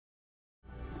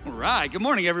right, good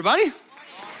morning, everybody.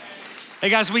 Hey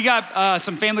guys, we got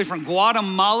some family from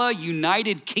Guatemala,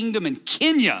 United Kingdom, and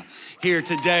Kenya here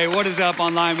today. What is up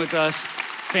online with us?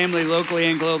 Family locally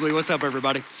and globally. What's up,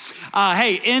 everybody?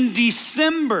 Hey, in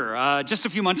December, just a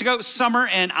few months ago, Summer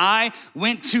and I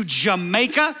went to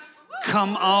Jamaica.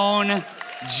 Come on,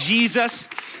 Jesus,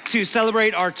 to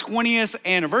celebrate our 20th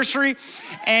anniversary.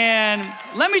 And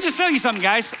let me just tell you something,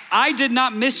 guys. I did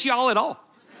not miss y'all at all.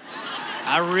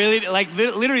 I really,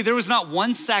 literally, there was not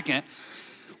 1 second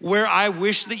where I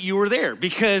wish that you were there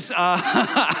because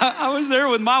I was there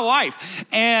with my wife.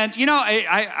 And you know,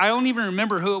 I don't even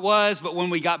remember who it was, but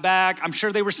when we got back, I'm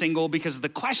sure they were single because of the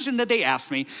question that they asked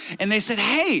me. And they said,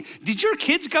 hey, did your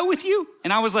kids go with you?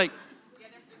 And I was like,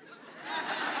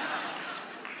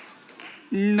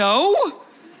 no,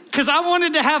 because I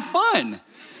wanted to have fun.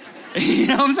 You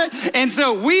know what I'm saying? And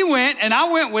so we went, and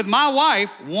I went with my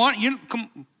wife,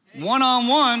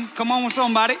 one-on-one, come on with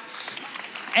somebody.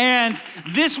 And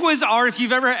this was our, if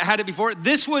you've ever had it before,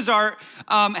 this was our,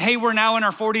 hey, we're now in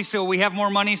our 40s, so we have more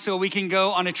money so we can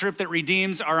go on a trip that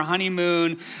redeems our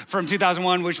honeymoon from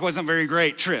 2001, which wasn't a very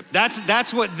great trip.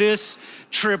 That's what this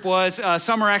trip was.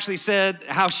 Summer actually said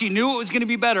how she knew it was gonna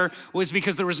be better was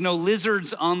because there was no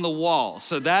lizards on the wall.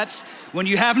 So that's, when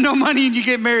you have no money and you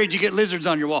get married, you get lizards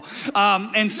on your wall.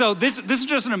 And so this is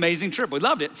just an amazing trip. We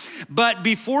loved it. But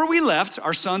before we left,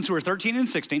 our sons who are 13 and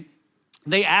 16,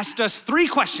 they asked us 3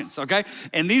 questions, okay?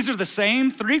 And these are the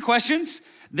same 3 questions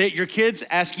that your kids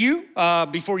ask you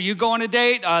before you go on a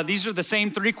date. These are the same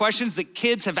 3 questions that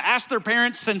kids have asked their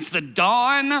parents since the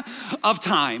dawn of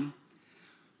time.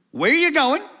 Where are you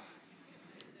going?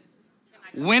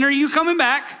 When are you coming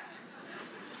back?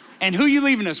 And who you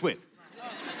leaving us with?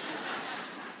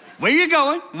 Where you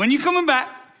going? When you coming back?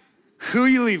 Who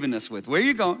you leaving us with? Where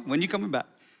you going? When you coming back?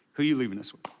 Who you leaving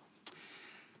us with?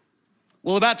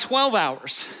 Well, about 12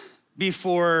 hours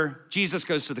before Jesus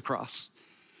goes to the cross,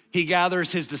 he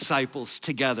gathers his disciples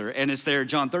together, and it's there,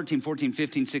 John 13, 14,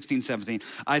 15, 16, 17,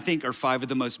 I think are 5 of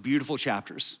the most beautiful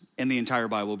chapters in the entire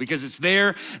Bible, because it's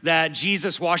there that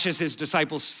Jesus washes his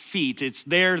disciples' feet. It's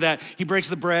there that he breaks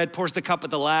the bread, pours the cup at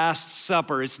the Last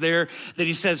Supper. It's there that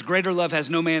he says, greater love has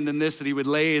no man than this, that he would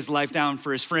lay his life down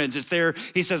for his friends. It's there,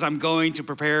 he says, I'm going to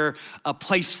prepare a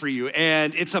place for you.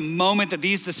 And it's a moment that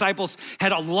these disciples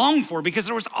had longed for, because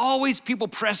there was always people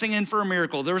pressing in for a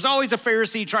miracle. There was always a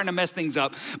Pharisee trying to mess things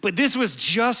up. But this was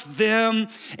just them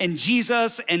and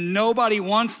Jesus, and nobody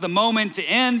wants the moment to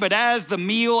end. But as the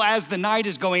meal, as the night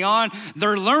is going on,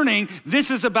 they're learning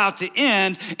this is about to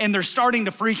end, and they're starting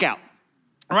to freak out,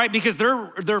 right? Because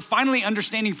they're finally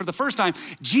understanding for the first time,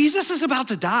 Jesus is about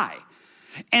to die.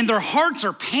 And their hearts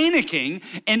are panicking,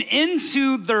 and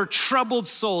into their troubled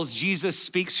souls, Jesus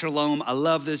speaks shalom. I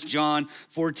love this, John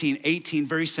 14, 18,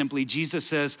 very simply, Jesus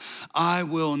says, I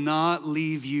will not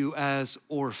leave you as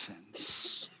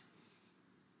orphans.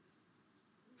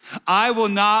 I will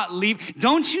not leave.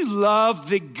 Don't you love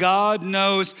that God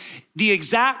knows the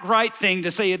exact right thing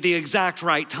to say at the exact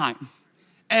right time?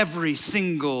 Every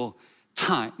single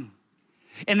time.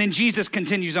 And then Jesus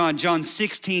continues on, John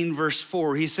 16, verse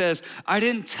 4. He says, I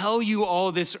didn't tell you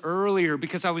all this earlier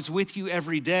because I was with you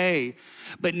every day.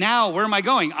 But now, where am I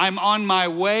going? I'm on my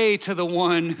way to the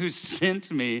one who sent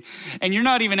me. And you're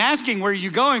not even asking where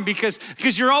you're going because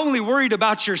you're only worried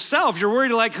about yourself. You're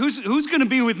worried like, who's gonna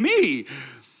be with me?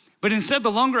 But instead, the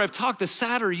longer I've talked, the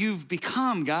sadder you've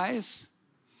become, guys.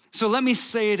 So let me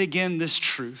say it again, this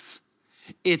truth.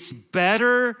 It's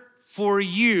better for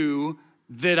you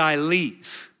that I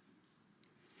leave.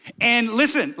 And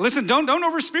listen, don't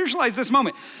over-spiritualize this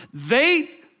moment.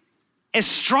 They as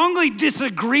strongly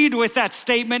disagreed with that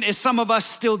statement as some of us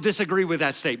still disagree with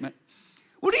that statement.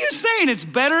 What are you saying? It's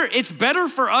better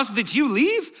for us that you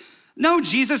leave? No,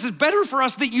 Jesus, it's better for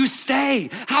us that you stay.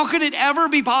 How could it ever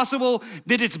be possible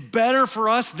that it's better for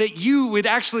us that you would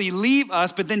actually leave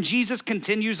us? But then Jesus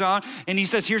continues on and he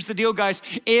says, here's the deal, guys.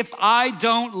 If I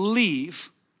don't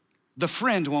leave, the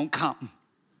friend won't come.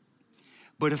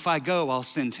 But if I go, I'll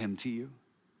send him to you.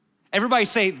 Everybody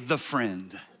say the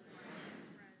friend.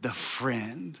 The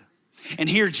friend. And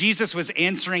here Jesus was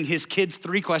answering his kids'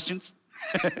 3 questions.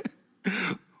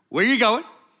 Where are you going?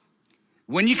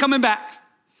 When are you coming back?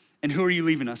 And who are you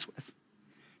leaving us with?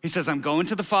 He says, I'm going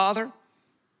to the Father.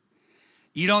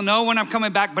 You don't know when I'm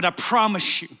coming back, but I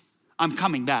promise you, I'm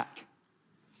coming back.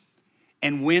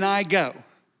 And when I go,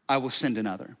 I will send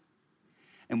another.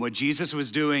 And what Jesus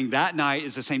was doing that night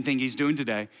is the same thing he's doing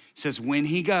today. He says, when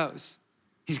he goes,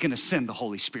 he's gonna send the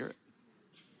Holy Spirit.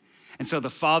 And so the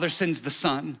Father sends the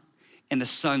Son, and the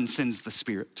Son sends the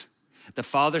Spirit. The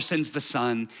Father sends the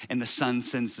Son, and the Son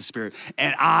sends the Spirit.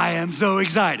 And I am so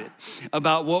excited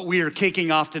about what we are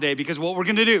kicking off today, because what we're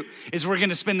gonna do is we're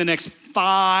gonna spend the next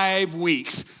 5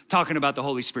 weeks talking about the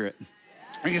Holy Spirit.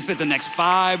 We're gonna spend the next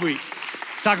 5 weeks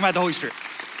talking about the Holy Spirit.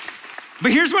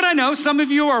 But here's what I know. Some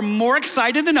of you are more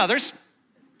excited than others.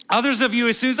 Others of you,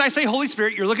 as soon as I say Holy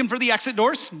Spirit, you're looking for the exit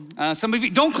doors. Some of you,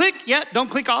 don't click yet, don't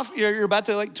click off. You're about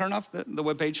to turn off the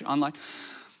webpage online.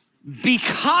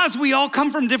 Because we all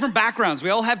come from different backgrounds. We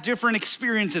all have different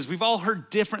experiences. We've all heard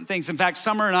different things. In fact,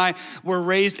 Summer and I were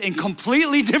raised in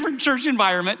completely different church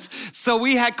environments. So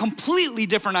we had completely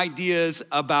different ideas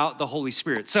about the Holy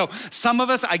Spirit. So some of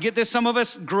us, I get this, some of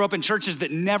us grew up in churches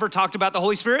that never talked about the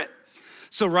Holy Spirit.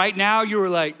 So right now you were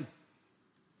like,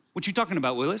 what you talking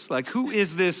about, Willis? Like, who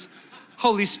is this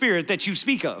Holy Spirit that you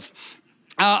speak of?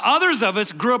 Others of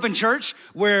us grew up in church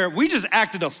where we just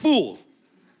acted a fool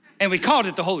and we called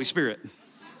it the Holy Spirit.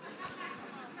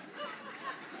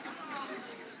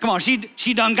 Come on,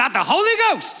 she done got the Holy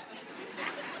Ghost.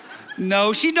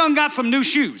 No, she done got some new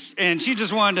shoes and she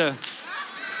just wanted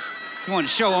to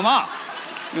show them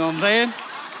off. You know what I'm saying?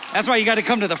 That's why you got to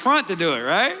come to the front to do it,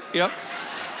 right? Yep.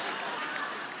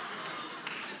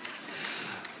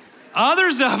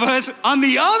 Others of us, on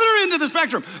the other end of the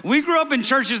spectrum, we grew up in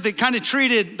churches that kind of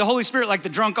treated the Holy Spirit like the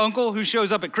drunk uncle who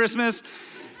shows up at Christmas,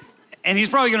 and he's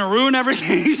probably gonna ruin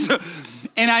everything.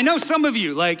 And I know some of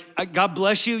you, like, God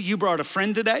bless you, you brought a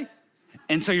friend today,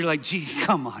 and so you're like, gee,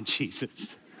 come on,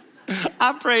 Jesus.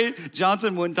 I prayed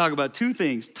Johnson wouldn't talk about two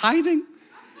things, tithing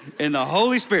and the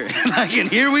Holy Spirit. Like, and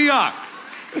here we are.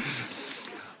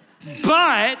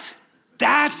 But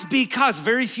that's because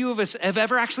very few of us have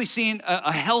ever actually seen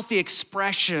a healthy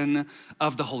expression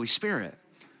of the Holy Spirit,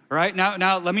 right?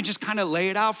 Now let me just kind of lay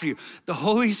it out for you. The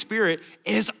Holy Spirit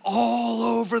is all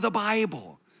over the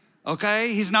Bible,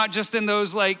 okay? He's not just in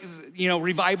those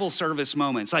revival service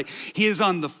moments. Like, he is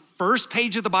on the first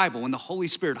page of the Bible when the Holy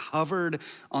Spirit hovered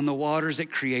on the waters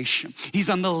at creation. He's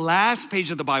on the last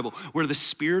page of the Bible where the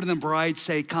Spirit and the bride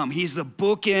say, come. He's the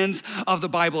bookends of the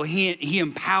Bible. He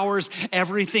empowers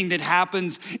everything that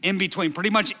happens in between.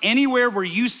 Pretty much anywhere where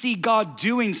you see God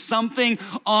doing something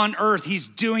on earth, he's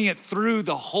doing it through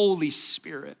the Holy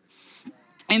Spirit.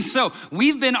 And so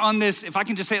we've been on this, if I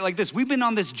can just say it like this, we've been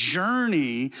on this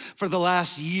journey for the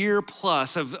last year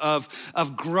plus of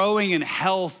growing in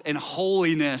health and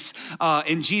holiness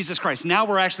in Jesus Christ. Now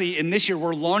we're actually, in this year,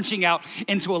 we're launching out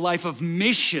into a life of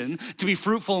mission to be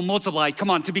fruitful and multiply. Come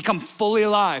on, to become fully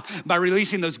alive by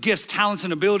releasing those gifts, talents,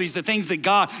 and abilities, the things that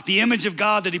God, the image of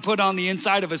God that he put on the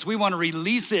inside of us. We want to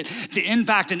release it to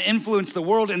impact and influence the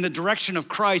world in the direction of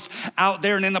Christ out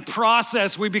there. And in the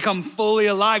process, we become fully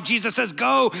alive. Jesus says,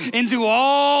 go into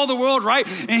all the world, right?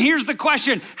 And here's the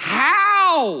question,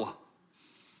 how?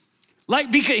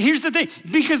 Here's the thing,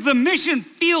 because the mission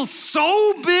feels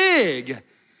so big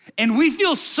and we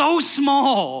feel so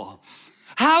small.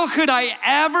 How could I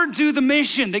ever do the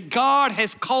mission that God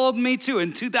has called me to?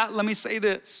 And to that, let me say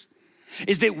this,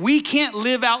 is that we can't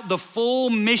live out the full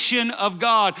mission of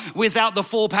God without the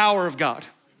full power of God.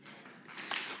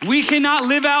 We cannot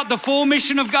live out the full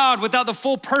mission of God without the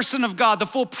full person of God, the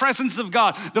full presence of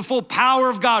God, the full power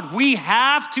of God. We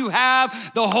have to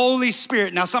have the Holy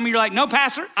Spirit. Now, some of you are like, no,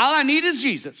 Pastor, all I need is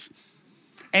Jesus.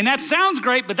 And that sounds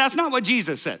great, but that's not what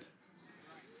Jesus said.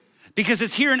 Because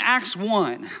it's here in Acts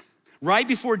 1, right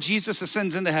before Jesus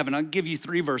ascends into heaven. I'll give you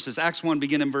 3 verses. Acts 1,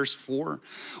 begin in verse 4.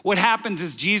 What happens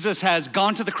is Jesus has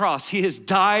gone to the cross. He has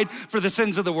died for the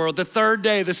sins of the world. The third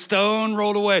day, the stone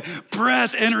rolled away.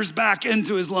 Breath enters back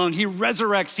into his lung. He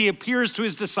resurrects. He appears to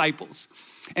his disciples.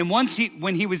 And when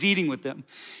he was eating with them,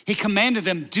 he commanded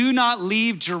them, do not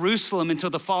leave Jerusalem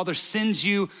until the Father sends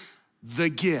you the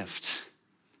gift.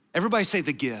 Everybody say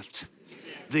the gift.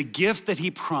 The gift that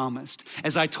he promised.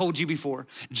 As I told you before,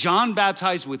 John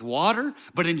baptized with water,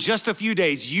 but in just a few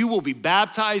days, you will be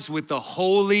baptized with the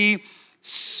Holy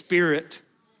Spirit.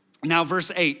 Now,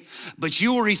 verse 8, but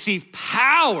you will receive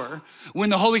power when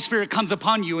the Holy Spirit comes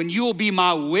upon you, and you will be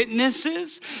my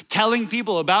witnesses, telling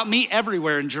people about me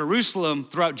everywhere in Jerusalem,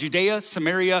 throughout Judea,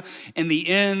 Samaria, and the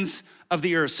ends of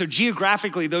the earth. So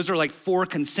geographically, those are like 4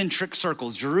 concentric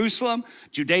circles: Jerusalem,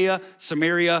 Judea,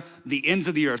 Samaria, the ends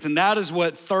of the earth. And that is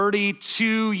what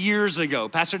 32 years ago,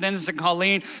 Pastor Dennis and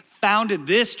Colleen founded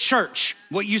this church.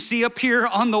 What you see up here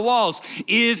on the walls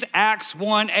is Acts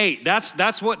 1:8.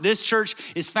 That's what this church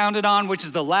is founded on, which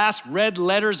is the last red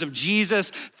letters of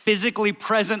Jesus physically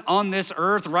present on this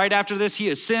earth. Right after this, he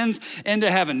ascends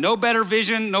into heaven. No better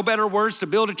vision, no better words to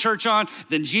build a church on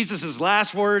than Jesus'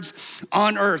 last words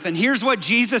on earth. And here's what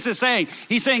Jesus is saying.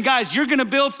 He's saying, guys, you're gonna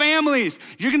build families.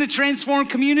 You're gonna transform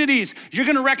communities. You're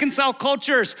gonna reconcile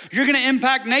cultures. You're gonna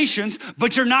impact nations,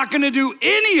 but you're not gonna do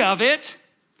any of it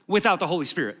without the Holy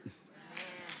Spirit.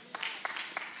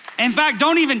 In fact,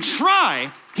 don't even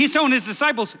try. He's telling his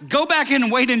disciples, go back in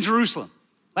and wait in Jerusalem.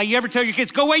 Like you ever tell your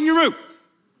kids, go wait in your room.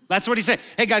 That's what he said.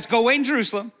 Hey guys, go wait in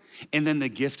Jerusalem, and then the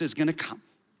gift is gonna come.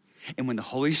 And when the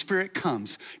Holy Spirit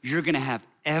comes, you're gonna have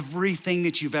everything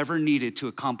that you've ever needed to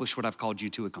accomplish what I've called you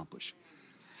to accomplish.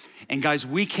 And guys,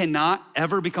 we cannot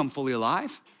ever become fully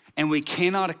alive, and we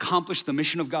cannot accomplish the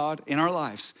mission of God in our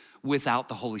lives without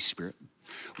the Holy Spirit.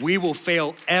 We will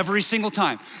fail every single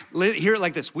time. Hear it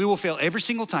like this. We will fail every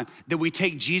single time that we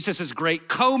take Jesus' great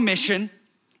co-mission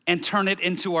and turn it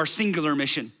into our singular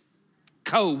mission.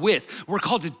 We're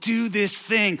called to do this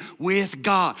thing with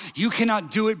God. You cannot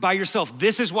do it by yourself.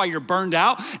 This is why you're burned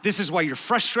out. This is why you're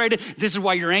frustrated. This is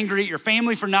why you're angry at your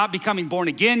family for not becoming born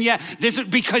again yet. This is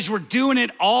because you're doing it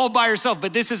all by yourself.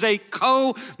 But this is a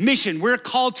co-mission. We're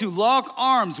called to lock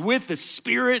arms with the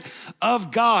Spirit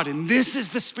of God. And this is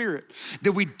the Spirit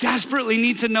that we desperately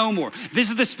need to know more. This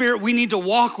is the Spirit we need to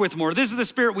walk with more. This is the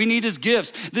Spirit we need His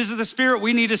gifts. This is the Spirit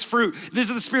we need His fruit. This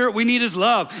is the Spirit we need His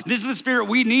love. This is the Spirit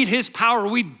we need His power.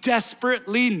 We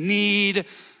desperately need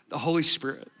the Holy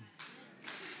Spirit.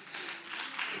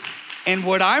 And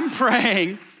what I'm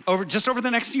praying over the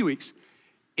next few weeks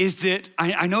is that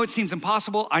I know it seems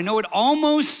impossible. I know it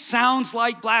almost sounds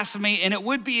like blasphemy, and it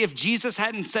would be if Jesus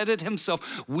hadn't said it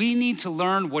himself. We need to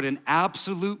learn what an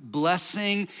absolute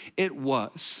blessing it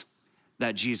was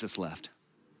that Jesus left.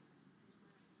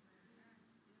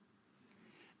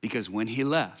 Because when he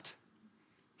left,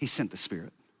 he sent the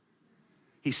Spirit.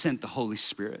 He sent the Holy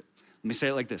Spirit. Let me say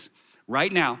it like this.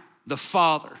 Right now, the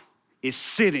Father is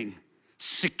sitting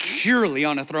securely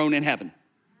on a throne in heaven.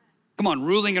 Come on,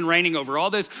 ruling and reigning over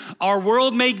all this. Our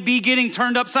world may be getting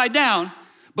turned upside down,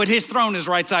 but his throne is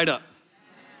right side up.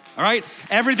 All right?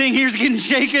 Everything here's getting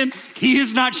shaken. He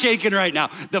is not shaken right now.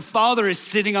 The Father is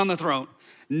sitting on the throne.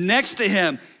 Next to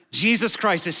him, Jesus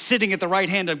Christ is sitting at the right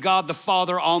hand of God, the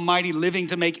Father Almighty, living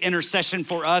to make intercession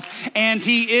for us, and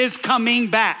he is coming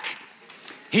back.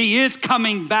 He is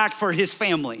coming back for his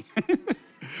family.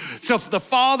 So the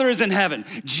Father is in heaven.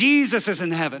 Jesus is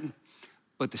in heaven.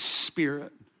 But the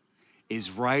Spirit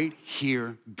is right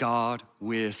here, God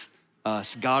with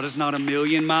us. God is not a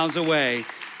million miles away.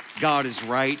 God is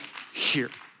right here.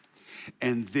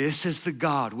 And this is the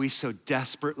God we so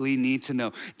desperately need to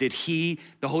know, that the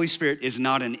Holy Spirit is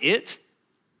not an it.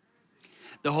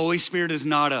 The Holy Spirit is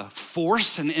not a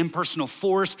force, an impersonal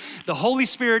force. The Holy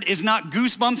Spirit is not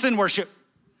goosebumps in worship.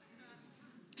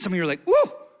 Some of you are like,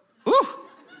 woo, woo,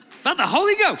 felt the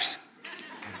Holy Ghost.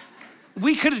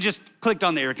 We could have just clicked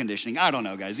on the air conditioning. I don't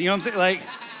know, guys. You know what I'm saying?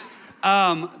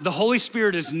 Like, the Holy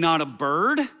Spirit is not a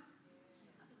bird.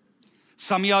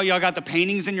 Some of y'all got the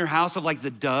paintings in your house of like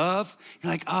the dove.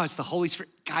 You're like, oh, it's the Holy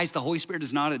Spirit. Guys, the Holy Spirit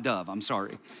is not a dove. I'm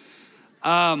sorry.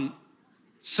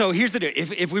 So here's the deal.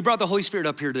 If we brought the Holy Spirit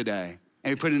up here today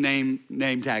and we put a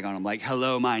name tag on him, like,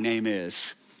 hello, my name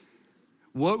is,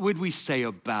 what would we say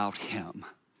about him?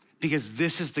 Because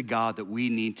this is the God that we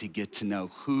need to get to know.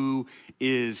 Who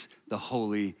is the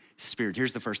Holy Spirit?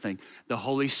 Here's the first thing. The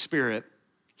Holy Spirit,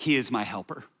 he is my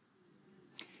helper.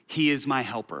 He is my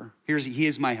helper. He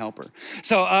is my helper.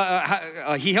 So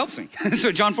he helps me.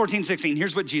 So John 14:16,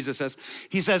 here's what Jesus says.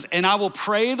 He says, and I will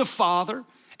pray the Father,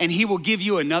 and he will give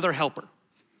you another helper.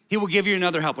 He will give you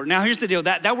another helper. Now, here's the deal.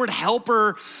 That word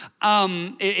helper,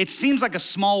 it seems like a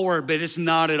small word, but it's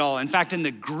not at all. In fact, in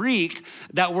the Greek,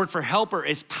 that word for helper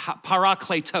is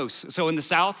parakletos. So in the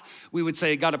South, we would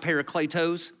say got a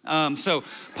parakletos. So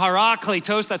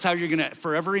parakletos, that's how you're going to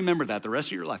forever remember that the rest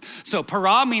of your life. So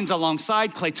para means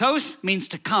alongside. Kletos means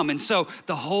to come. And so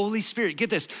the Holy Spirit, get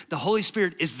this, the Holy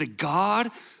Spirit is the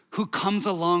God who comes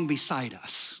along beside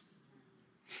us.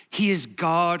 He is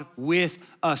God with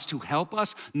us to help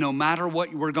us no matter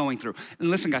what we're going through. And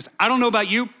listen, guys, I don't know about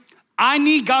you. I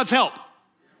need God's help.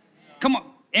 Come on,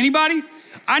 anybody?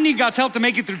 I need God's help to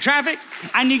make it through traffic.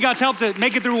 I need God's help to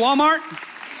make it through Walmart.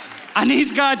 I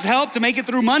need God's help to make it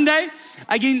through Monday.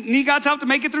 I need God's help to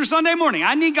make it through Sunday morning.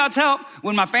 I need God's help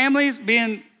when my family's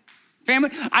being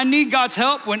family. I need God's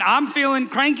help when I'm feeling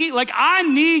cranky. Like, I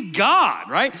need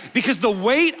God, right? Because the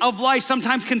weight of life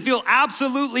sometimes can feel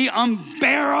absolutely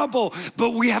unbearable,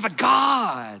 but we have a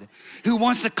God who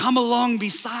wants to come along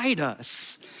beside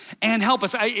us and help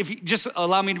us. If you just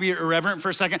allow me to be irreverent for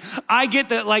a second, I get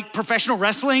the like professional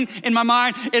wrestling in my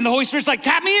mind, and the Holy Spirit's like,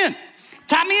 tap me in,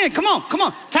 come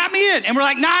on, tap me in. And we're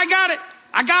like, nah, I got it.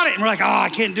 And we're like, oh, I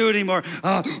can't do it anymore.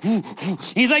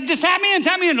 He's like, just tap me in.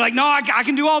 Like, no, I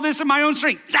can do all this in my own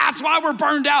strength. That's why we're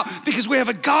burned out, because we have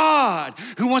a God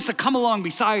who wants to come along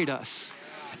beside us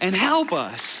and help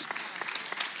us.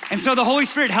 And so the Holy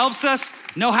Spirit helps us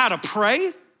know how to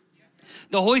pray.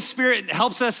 The Holy Spirit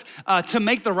helps us to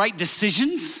make the right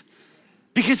decisions,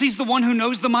 because he's the one who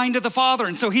knows the mind of the Father.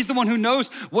 And so he's the one who knows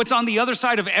what's on the other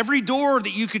side of every door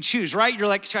that you could choose, right? You're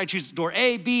like, should I choose door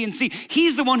A, B, and C?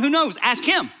 He's the one who knows. Ask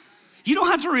him. You don't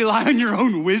have to rely on your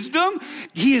own wisdom.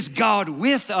 He is God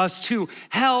with us to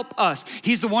help us.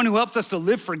 He's the one who helps us to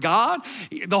live for God.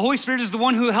 The Holy Spirit is the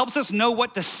one who helps us know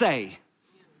what to say,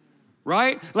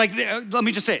 right? Like, let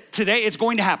me just say it. Today, it's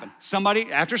going to happen.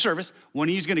 Somebody, after service, one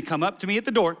of you is going to come up to me at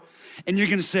the door, and you're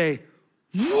going to say,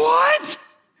 what?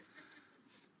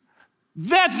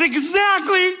 That's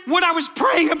exactly what I was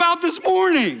praying about this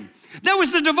morning. That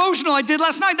was the devotional I did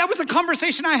last night. That was the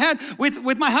conversation I had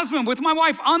with my husband, with my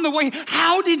wife on the way.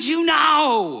 How did you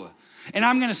know? And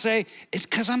I'm gonna say, it's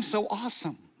because I'm so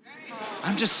awesome.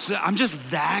 I'm just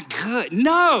that good.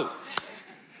 No,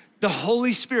 the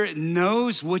Holy Spirit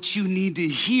knows what you need to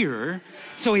hear,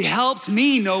 so he helps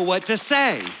me know what to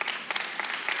say.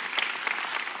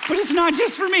 But it's not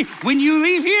just for me. When you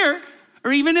leave here,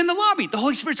 or even in the lobby, the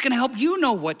Holy Spirit's gonna help you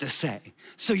know what to say,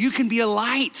 so you can be a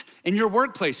light in your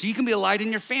workplace, so you can be a light in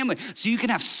your family, so you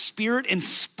can have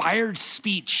Spirit-inspired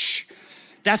speech.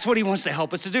 That's what he wants to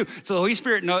help us to do. So the Holy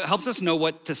Spirit helps us know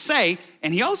what to say,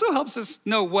 and he also helps us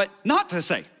know what not to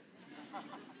say.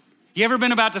 You ever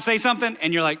been about to say something,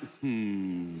 and you're like,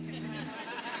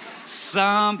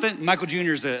 something? Michael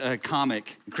Jr. is a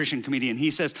comic, a Christian comedian.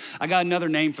 He says, I got another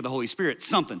name for the Holy Spirit,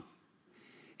 something.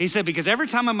 He said, because every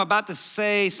time I'm about to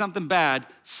say something bad,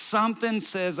 something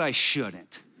says I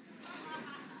shouldn't.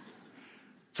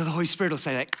 So the Holy Spirit will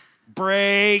say, like,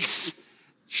 brakes.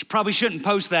 You probably shouldn't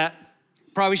post that.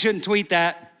 Probably shouldn't tweet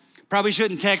that. Probably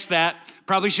shouldn't text that.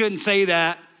 Probably shouldn't say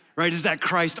that. Right? Is that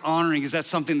Christ honoring? Is that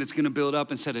something that's gonna build up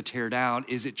instead of tear down?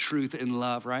 Is it truth and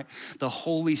love, right? The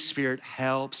Holy Spirit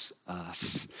helps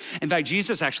us. In fact,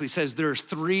 Jesus actually says there are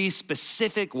 3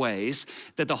 specific ways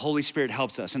that the Holy Spirit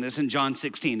helps us, and it's in John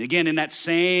 16. Again, in that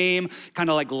same kind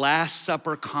of like Last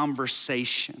Supper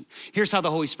conversation. Here's how the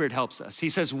Holy Spirit helps us.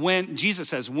 Jesus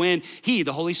says, when he,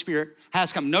 the Holy Spirit,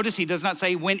 has come. Notice he does not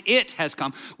say when it has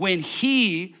come. When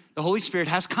he, the Holy Spirit,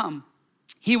 has come,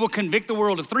 he will convict the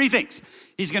world of 3 things.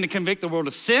 He's gonna convict the world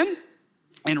of sin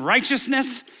and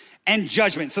righteousness and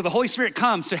judgment. So the Holy Spirit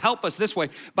comes to help us this way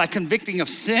by convicting of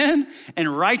sin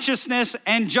and righteousness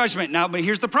and judgment. Now, but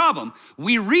here's the problem.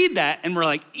 We read that and we're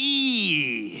like,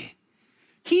 he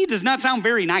does not sound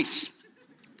very nice.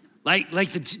 Like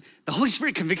the Holy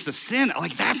Spirit convicts of sin,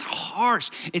 like that's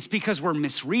harsh. It's because we're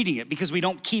misreading it, because we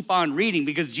don't keep on reading,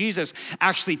 because Jesus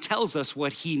actually tells us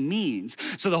what he means.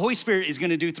 So the Holy Spirit is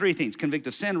gonna do 3 things: convict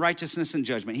of sin, righteousness, and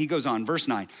judgment. He goes on, verse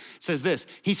 9 says this,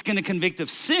 he's gonna convict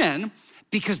of sin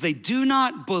because they do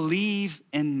not believe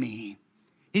in me.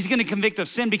 He's gonna convict of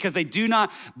sin because they do not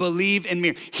believe in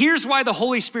me. Here's why the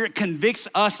Holy Spirit convicts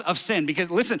us of sin.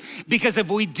 Because if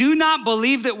we do not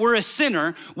believe that we're a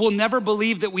sinner, we'll never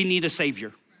believe that we need a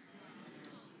savior.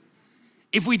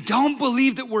 If we don't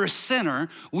believe that we're a sinner,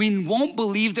 we won't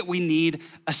believe that we need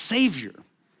a savior,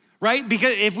 right?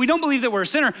 Because if we don't believe that we're a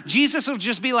sinner, Jesus will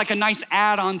just be like a nice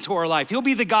add-on to our life. He'll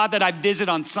be the God that I visit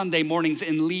on Sunday mornings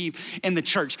and leave in the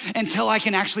church until I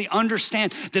can actually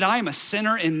understand that I am a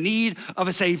sinner in need of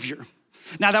a savior.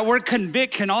 Now that word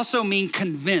convict can also mean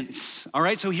convince, all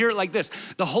right? So hear it like this.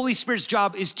 The Holy Spirit's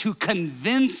job is to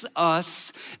convince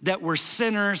us that we're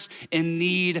sinners in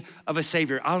need of a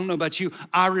savior. I don't know about you,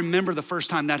 I remember the first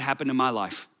time that happened in my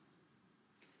life.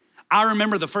 I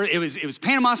remember it was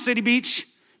Panama City Beach,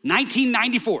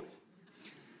 1994.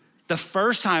 The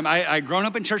first time, I'd grown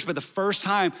up in church, but the first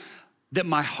time that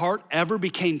my heart ever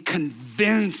became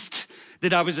convinced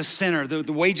that I was a sinner,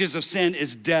 the wages of sin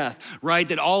is death, right?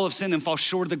 That all of sin and fall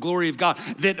short of the glory of God.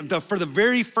 That for the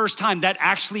very first time, that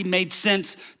actually made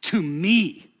sense to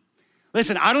me.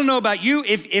 Listen, I don't know about you,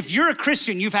 if you're a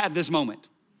Christian, you've had this moment.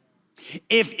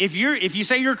 If you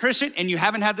say you're a Christian and you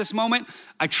haven't had this moment,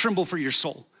 I tremble for your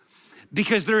soul.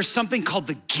 Because there is something called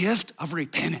the gift of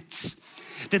repentance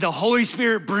that the Holy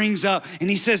Spirit brings up, and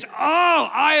he says,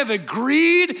 I have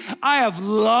agreed, I have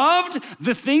loved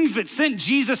the things that sent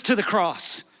Jesus to the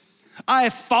cross. I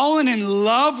have fallen in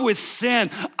love with sin.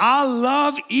 I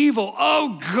love evil.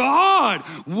 Oh God,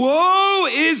 woe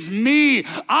is me.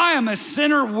 I am a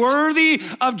sinner worthy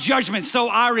of judgment. So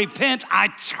I repent. I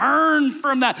turn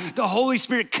from that. The Holy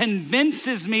Spirit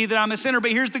convinces me that I'm a sinner.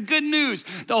 But here's the good news.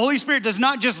 The Holy Spirit does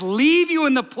not just leave you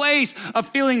in the place of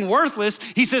feeling worthless.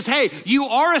 He says, hey, you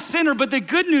are a sinner, but the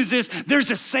good news is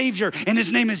there's a Savior and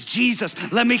his name is Jesus.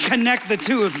 Let me connect the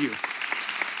two of you.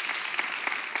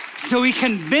 So he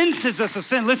convinces us of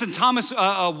sin. Listen, Thomas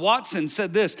Watson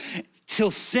said this,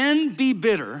 till sin be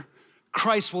bitter,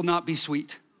 Christ will not be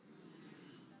sweet.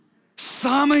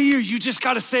 Some of you just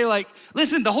gotta say like,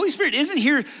 listen, the Holy Spirit isn't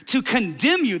here to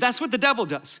condemn you. That's what the devil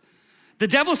does. The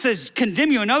devil says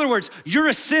condemn you. In other words, you're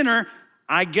a sinner.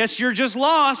 I guess you're just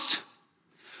lost.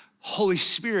 Holy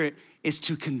Spirit is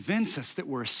to convince us that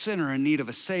we're a sinner in need of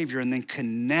a Savior and then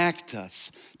connect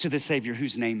us to the Savior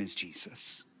whose name is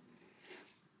Jesus.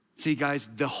 See, guys,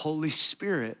 the Holy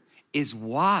Spirit is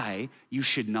why you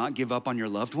should not give up on your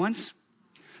loved ones.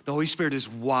 The Holy Spirit is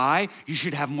why you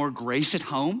should have more grace at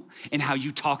home in how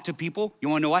you talk to people. You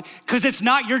wanna know why? Because it's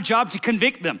not your job to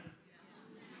convict them.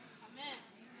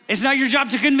 It's not your job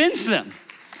to convince them.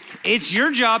 It's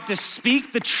your job to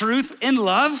speak the truth in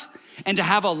love and to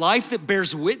have a life that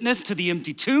bears witness to the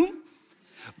empty tomb.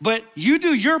 But you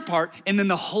do your part, and then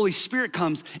the Holy Spirit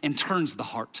comes and turns the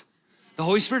heart. The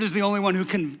Holy Spirit is the only one who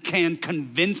can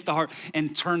convince the heart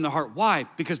and turn the heart. Why?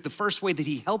 Because the first way that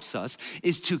he helps us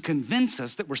is to convince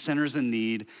us that we're sinners in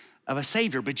need of a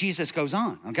Savior. But Jesus goes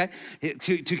on, okay?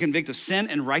 To convict of sin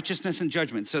and righteousness and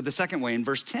judgment. So the second way in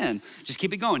verse 10, just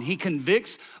keep it going. He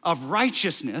convicts of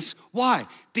righteousness. Why?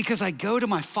 Because I go to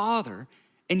my Father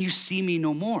and you see me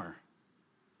no more.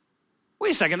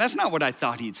 Wait a second, that's not what I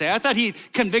thought he'd say. I thought he'd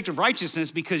convict of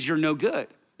righteousness because you're no good.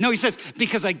 No, he says,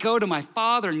 because I go to my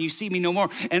Father and you see me no more.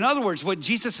 In other words, what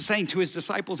Jesus is saying to his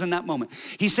disciples in that moment,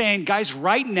 he's saying, guys,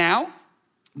 right now,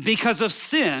 because of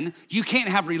sin, you can't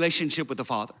have relationship with the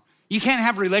Father. You can't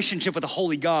have a relationship with a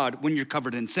holy God when you're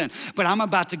covered in sin. But I'm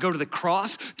about to go to the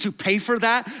cross to pay for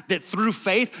that through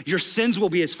faith, your sins will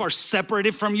be as far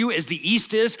separated from you as the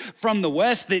east is from the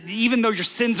west, that even though your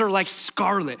sins are like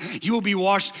scarlet, you will be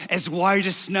washed as white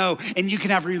as snow, and you can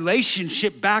have a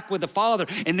relationship back with the Father.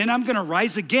 And then I'm gonna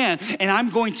rise again, and I'm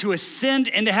going to ascend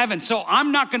into heaven. So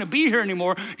I'm not gonna be here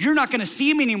anymore. You're not gonna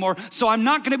see me anymore. So I'm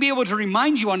not gonna be able to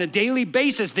remind you on a daily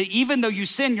basis that even though you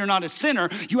sin, you're not a sinner.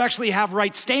 You actually have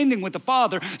right standing with the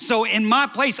Father. So in my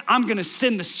place, I'm gonna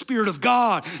send the Spirit of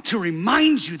God to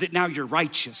remind you that now you're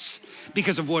righteous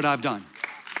because of what I've done.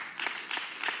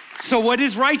 So what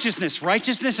is righteousness?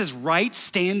 Righteousness is right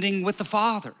standing with the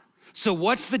Father. So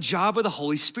what's the job of the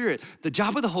Holy Spirit? The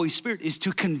job of the Holy Spirit is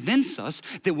to convince us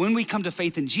that when we come to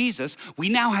faith in Jesus, we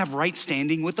now have right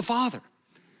standing with the Father.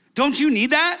 Don't you need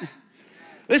that?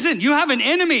 Listen, you have an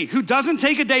enemy who doesn't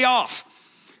take a day off,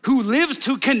 who lives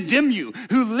to condemn you,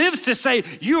 who lives to say,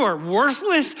 you are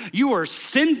worthless, you are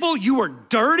sinful, you are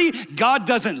dirty, God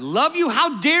doesn't love you.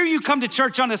 How dare you come to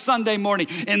church on a Sunday morning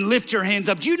and lift your hands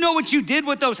up? Do you know what you did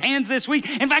with those hands this week?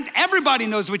 In fact, everybody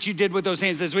knows what you did with those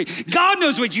hands this week. God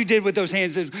knows what you did with those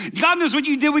hands. God knows what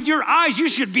you did with your eyes. You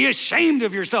should be ashamed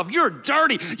of yourself. You're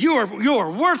dirty, you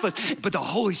are worthless. But the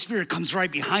Holy Spirit comes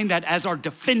right behind that as our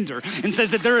defender and says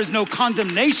that there is no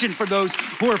condemnation for those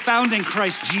who are found in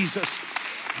Christ Jesus.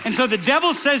 And so the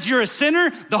devil says you're a sinner.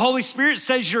 The Holy Spirit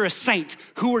says you're a saint.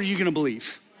 Who are you gonna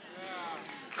believe?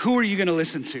 Who are you gonna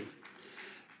listen to?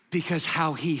 Because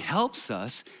how he helps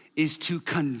us is to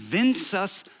convince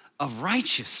us of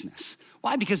righteousness.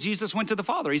 Why? Because Jesus went to the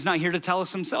Father. He's not here to tell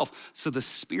us himself. So the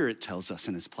Spirit tells us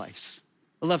in his place.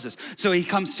 He loves us. So he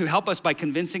comes to help us by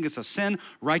convincing us of sin,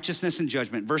 righteousness, and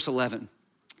judgment. Verse 11.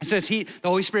 It says the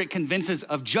Holy Spirit convinces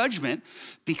of judgment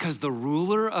because the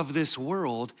ruler of this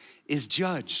world is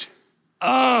judged.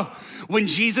 Oh, when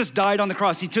Jesus died on the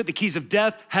cross, he took the keys of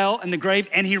death, hell, and the grave,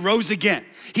 and he rose again.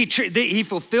 He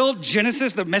fulfilled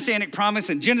Genesis, the messianic promise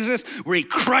in Genesis, where he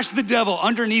crushed the devil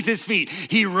underneath his feet.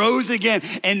 He rose again,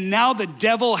 and now the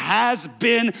devil has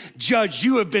been judged.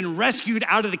 You have been rescued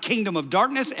out of the kingdom of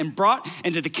darkness and brought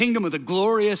into the kingdom of the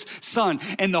glorious Son.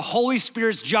 And the Holy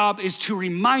Spirit's job is to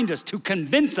remind us, to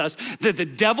convince us that the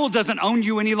devil doesn't own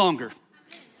you any longer.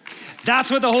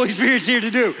 That's what the Holy Spirit's here to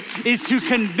do, is to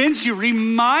convince you,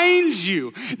 remind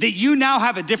you that you now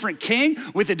have a different king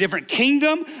with a different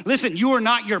kingdom. Listen, you are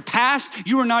not your past.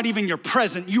 You are not even your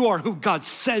present. You are who God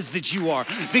says that you are,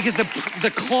 because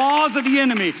the claws of the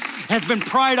enemy has been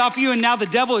pried off you, and now the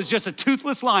devil is just a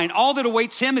toothless lion. All that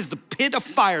awaits him is the pit of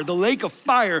fire, the lake of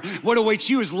fire. What awaits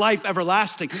you is life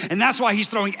everlasting. And that's why he's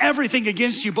throwing everything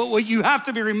against you. But what you have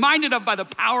to be reminded of by the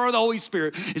power of the Holy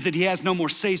Spirit is that he has no more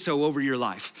say-so over your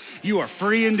life. You are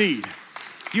free indeed.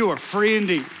 You are free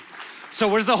indeed. So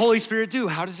what does the Holy Spirit do?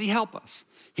 How does he help us?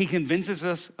 He convinces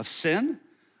us of sin,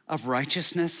 of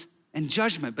righteousness, and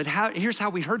judgment. But here's how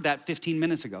we heard that 15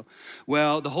 minutes ago.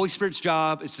 Well, the Holy Spirit's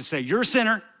job is to say, you're a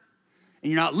sinner, and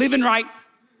you're not living right,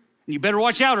 and you better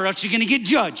watch out or else you're gonna get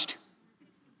judged.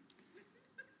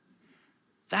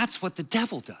 That's what the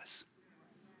devil does.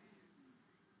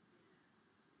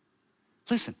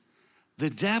 Listen, the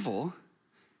devil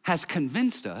has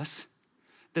convinced us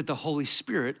that the Holy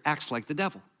Spirit acts like the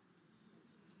devil.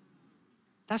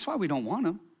 That's why we don't want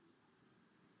him.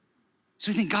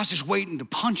 So we think God's just waiting to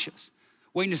punch us,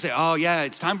 waiting to say, oh yeah,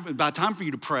 it's about time for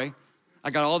you to pray. I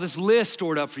got all this list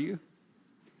stored up for you.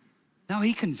 No,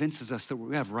 he convinces us that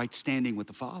we have right standing with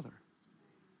the Father.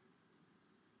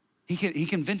 He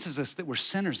convinces us that we're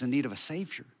sinners in need of a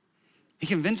Savior. He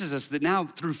convinces us that now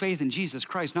through faith in Jesus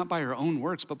Christ, not by our own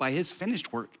works, but by his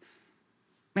finished work,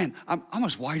 man, I'm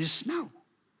as white as snow.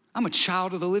 I'm a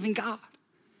child of the living God.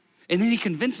 And then he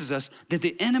convinces us that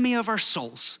the enemy of our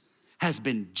souls has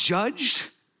been judged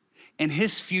and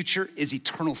his future is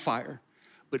eternal fire,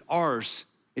 but ours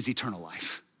is eternal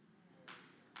life.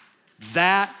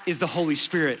 That is the Holy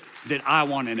Spirit that I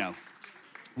want to know.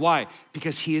 Why?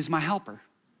 Because he is my helper.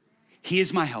 He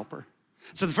is my helper.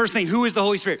 So the first thing, who is the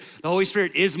Holy Spirit? The Holy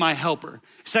Spirit is my helper.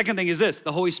 Second thing is this,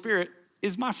 the Holy Spirit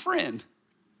is my friend.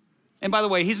 And by the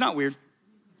way, he's not weird.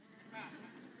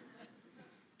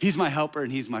 He's my helper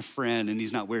and he's my friend and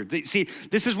he's not weird. See,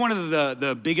 this is one of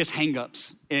the biggest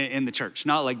hangups in the church,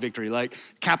 not like Victory, like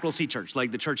capital C church,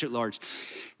 like the church at large,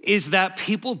 is that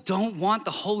people don't want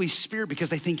the Holy Spirit because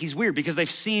they think he's weird, because they've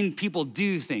seen people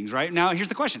do things, right? Now, here's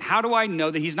the question. How do I know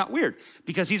that he's not weird?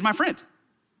 Because he's my friend,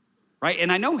 right?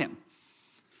 And I know him.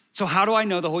 So how do I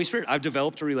know the Holy Spirit? I've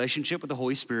developed a relationship with the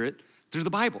Holy Spirit through the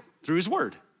Bible, through his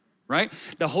word. Right?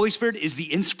 The Holy Spirit is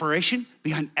the inspiration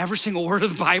behind every single word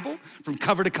of the Bible from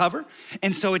cover to cover.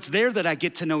 And so it's there that I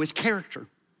get to know his character.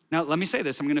 Now, let me say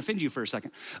this, I'm gonna offend you for a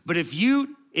second. But if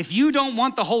you don't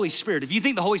want the Holy Spirit, if you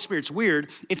think the Holy Spirit's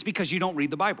weird, it's because you don't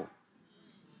read the Bible.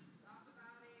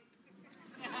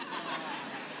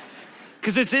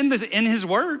 Because it's in his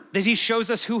word that he shows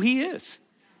us who he is.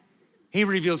 He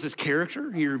reveals his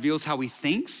character, he reveals how he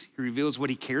thinks, he reveals what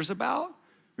he cares about,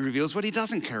 he reveals what he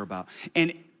doesn't care about.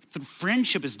 And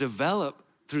friendship is developed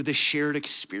through this shared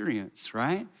experience,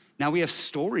 right? Now we have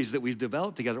stories that we've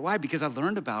developed together. Why? Because I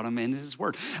learned about him in his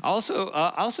word. I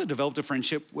also developed a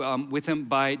friendship with him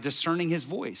by discerning his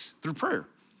voice through prayer,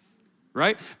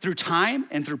 right? Through time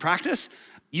and through practice,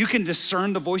 you can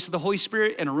discern the voice of the Holy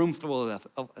Spirit in a room full of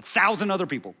 1,000 other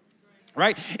people,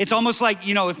 right? It's almost like,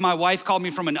 if my wife called me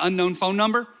from an unknown phone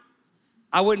number,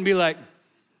 I wouldn't be like,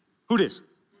 who this?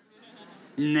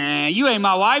 Nah, you ain't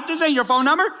my wife. This ain't your phone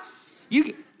number.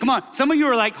 Come on. Some of you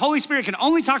are like, Holy Spirit can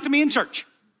only talk to me in church.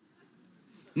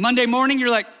 Monday morning, you're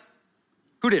like,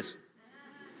 who this?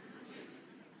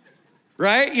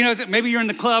 Right? Maybe you're in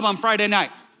the club on Friday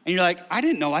night and you're like, I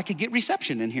didn't know I could get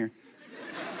reception in here.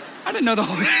 I didn't know the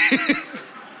Holy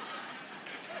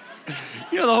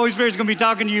the Holy Spirit's gonna be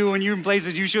talking to you when you're in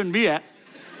places you shouldn't be at.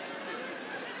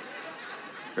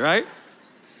 Right?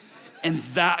 And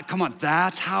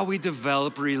that's how we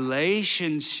develop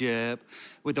relationship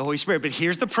with the Holy Spirit. But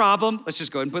here's the problem. Let's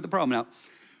just go ahead and put the problem out.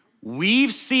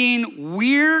 We've seen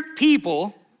weird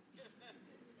people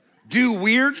do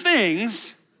weird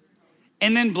things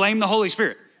and then blame the Holy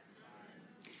Spirit.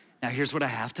 Now, here's what I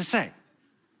have to say.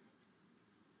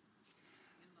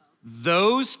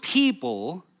 Those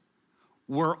people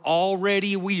were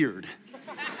already weird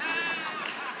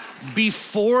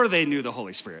before they knew the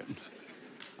Holy Spirit.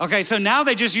 Okay, so now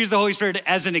they just use the Holy Spirit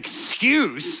as an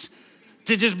excuse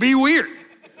to just be weird.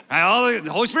 The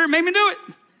Holy Spirit made me do it.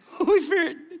 The Holy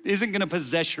Spirit isn't gonna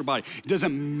possess your body. It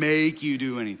doesn't make you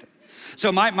do anything.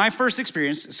 So my first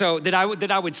experience, so that I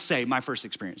would say my first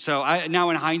experience. So now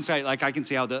in hindsight, like I can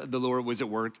see how the Lord was at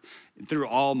work through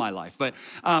all my life. But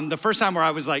the first time where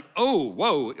I was like, oh,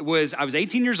 whoa, I was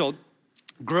 18 years old.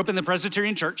 Grew up in the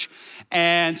Presbyterian church.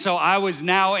 And so I was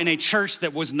now in a church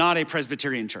that was not a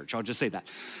Presbyterian church. I'll just say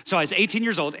that. So I was 18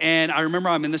 years old and I remember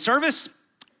I'm in the service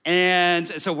and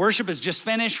so worship is just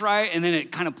finished, right? And then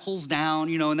it kind of pulls down,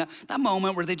 in that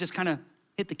moment where they just kind of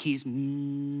hit the keys.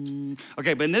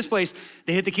 Okay, but in this place,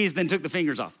 they hit the keys, then took the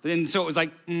fingers off. And so it was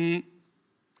like,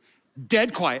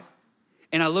 dead quiet.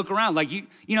 And I look around like,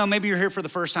 maybe you're here for the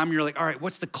first time. You're like, all right,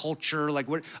 what's the culture? Like,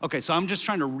 what? Okay, so I'm just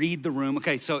trying to read the room.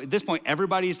 Okay, so at this point,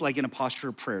 everybody's like in a posture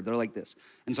of prayer. They're like this.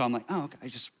 And so I'm like, oh, okay, I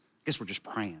guess we're just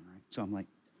praying, right? So I'm like,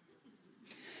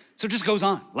 so it just goes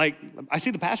on. Like, I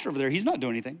see the pastor over there. He's not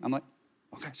doing anything. I'm like,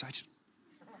 okay, so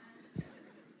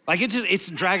it's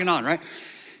dragging on, right?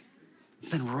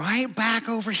 then right back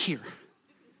over here.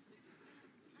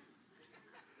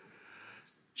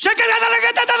 And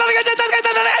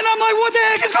I'm like, what the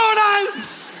heck is going on?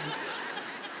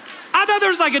 I thought there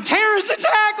was like a terrorist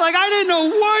attack. Like, I didn't know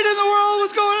what in the world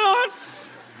was going on.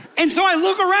 And so I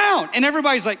look around and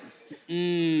everybody's like,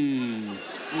 And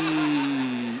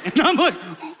I'm like,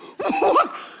 what?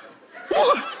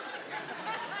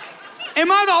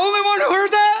 Am I the only one who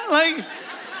heard that? Like,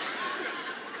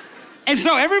 and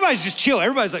so everybody's just chill.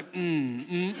 Everybody's like,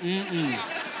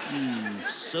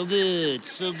 so good,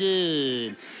 so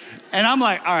good. And I'm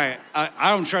like, all right,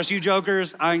 I don't trust you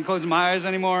jokers. I ain't closing my eyes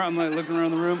anymore. I'm like looking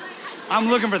around the room. I'm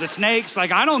looking for the snakes.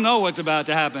 Like, I don't know what's about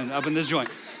to happen up in this joint.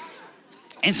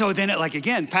 And so then,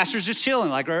 again, pastor's just chilling.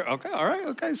 Like, okay, all right,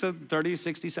 okay. So 30,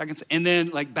 60 seconds. And then,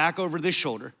 like, back over this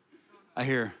shoulder, I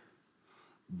hear,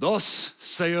 thus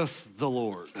saith the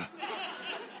Lord.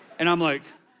 And I'm like,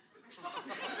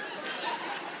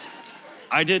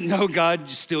 I didn't know God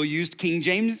still used King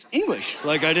James English.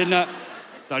 Like, I did not,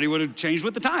 thought he would have changed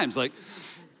with the times. Like,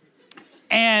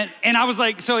 and I was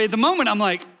like, so at the moment, I'm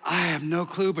like, I have no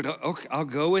clue, but okay, I'll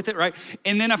go with it, right?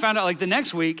 And then I found out, like, the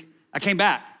next week, I came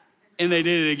back, and they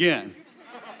did it again.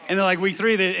 And then, like, week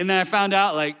 3, and then I found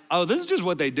out, like, oh, this is just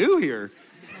what they do here.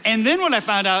 And then when I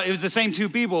found out, it was the same 2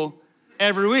 people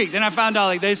every week. Then I found out,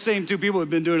 like, those same 2 people have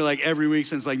been doing it, like, every week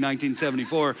since, like,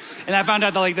 1974. And I found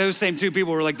out that, like, those same 2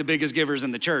 people were, like, the biggest givers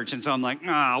in the church. And so I'm like,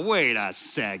 wait a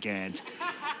second.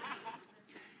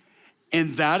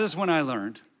 And that is when I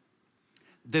learned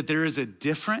that there is a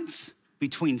difference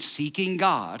between seeking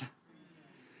God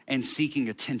and seeking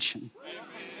attention.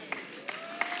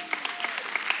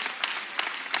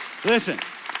 Listen,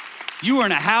 you are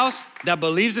in a house that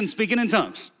believes in speaking in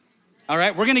tongues. All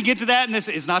right, we're gonna get to that, and this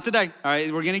is not today. All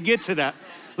right, we're gonna get to that.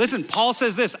 Listen, Paul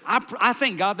says this, I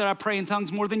thank God that I pray in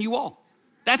tongues more than you all.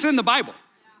 That's in the Bible,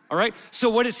 all right?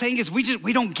 So what it's saying is we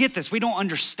don't get this, we don't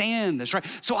understand this, right?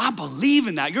 So I believe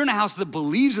in that. You're in a house that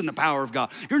believes in the power of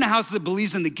God. You're in a house that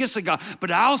believes in the gifts of God,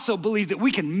 but I also believe that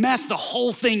we can mess the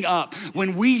whole thing up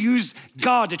when we use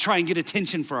God to try and get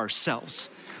attention for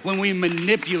ourselves, when we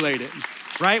manipulate it,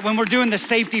 right? When we're doing the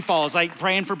safety falls, like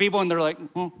praying for people and they're like,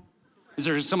 oh, is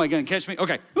there somebody gonna catch me?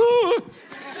 Okay,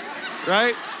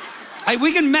 right?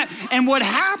 We can, and what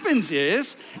happens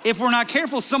is, if we're not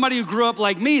careful, somebody who grew up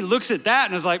like me looks at that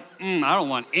and is like, I don't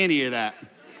want any of that.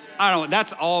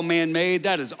 That's all man-made,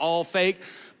 that is all fake.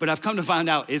 But I've come to find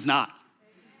out it's not.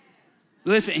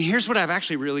 Listen, and here's what I've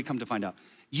actually really come to find out.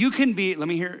 You can be, let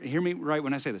me hear me right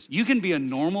when I say this. You can be a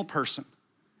normal person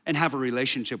and have a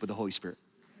relationship with the Holy Spirit.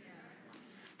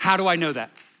 How do I know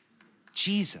that?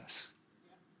 Jesus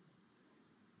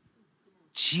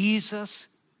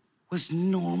was a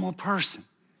normal person,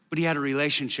 but he had a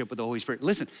relationship with the Holy Spirit.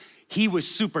 Listen, he was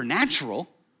supernatural,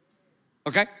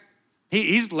 okay?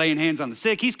 He's laying hands on the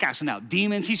sick, he's casting out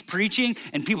demons, he's preaching,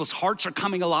 and people's hearts are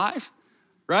coming alive,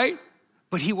 right?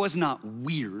 But he was not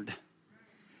weird.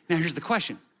 Now here's the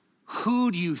question. Who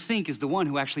do you think is the one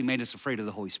who actually made us afraid of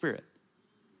the Holy Spirit?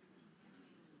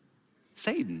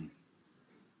 Satan.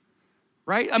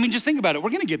 Right? I mean, just think about it.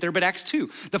 We're gonna get there, but Acts 2.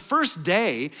 The first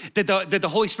day that the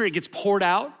Holy Spirit gets poured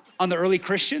out on the early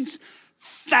Christians,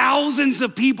 thousands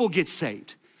of people get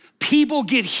saved. People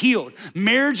get healed.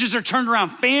 Marriages are turned around.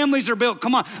 Families are built.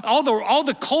 Come on, all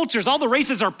the cultures, all the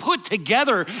races are put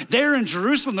together there in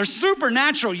Jerusalem. There's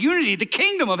supernatural unity. The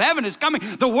kingdom of heaven is coming.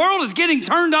 The world is getting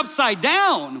turned upside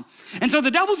down. And so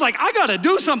the devil's like, I gotta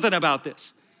do something about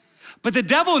this. But the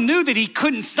devil knew that he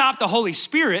couldn't stop the Holy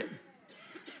Spirit.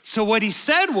 So what he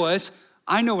said was,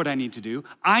 I know what I need to do.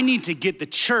 I need to get the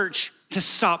church to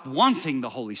stop wanting the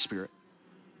Holy Spirit.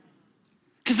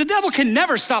 Because the devil can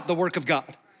never stop the work of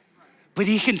God, but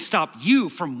he can stop you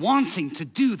from wanting to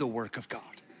do the work of God.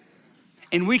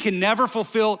 And we can never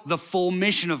fulfill the full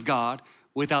mission of God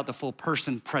without the full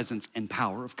person, presence, and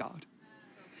power of God.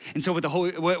 And so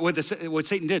what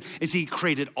Satan did is he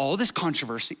created all this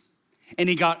controversy, and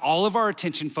he got all of our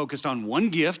attention focused on one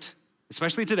gift,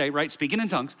 especially today, right? Speaking in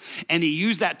tongues. And he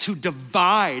used that to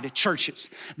divide churches.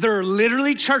 There are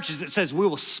literally churches that says we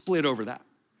will split over that.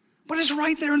 But it's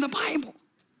right there in the Bible.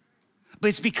 But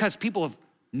it's because people have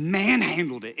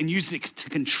manhandled it and used it to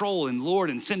control and lord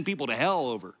and send people to hell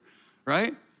over,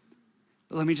 right?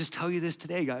 But let me just tell you this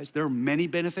today, guys. There are many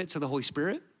benefits of the Holy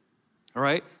Spirit, all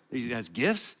right? He has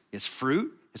gifts, he has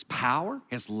fruit, his power,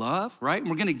 his love, right? And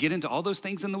we're gonna get into all those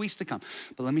things in the weeks to come.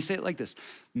 But let me say it like this.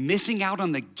 Missing out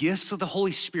on the gifts of the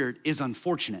Holy Spirit is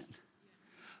unfortunate,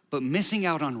 but missing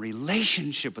out on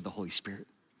relationship with the Holy Spirit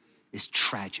is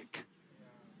tragic.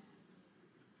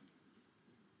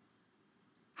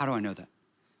 How do I know that?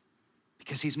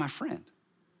 Because he's my friend.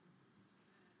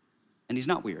 and he's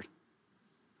not weird.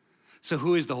 So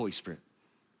who is the Holy Spirit?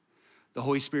 The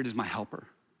Holy Spirit is my helper.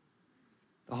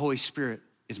 The Holy Spirit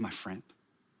is my friend.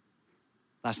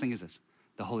 Last thing is this,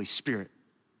 the Holy Spirit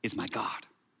is my God.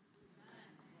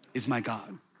 Is my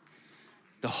God.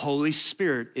 The Holy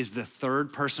Spirit is the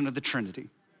third person of the Trinity.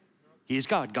 He is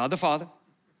God, God the Father,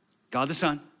 God the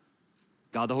Son,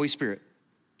 God the Holy Spirit.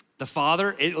 The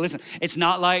Father, listen, it's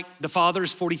not like the Father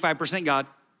is 45% God,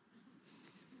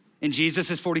 and Jesus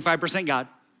is 45% God,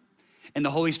 and the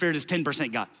Holy Spirit is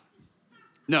 10% God.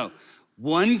 No,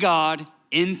 one God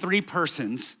in three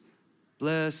persons,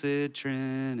 blessed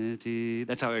Trinity.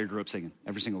 That's how I grew up singing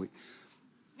every single week.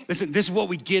 Listen, this is what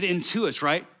we get into us,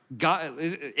 right? God,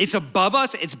 it's above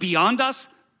us, it's beyond us,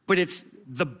 but it's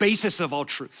the basis of all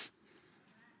truth.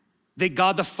 That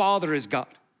God the Father is God,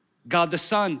 God the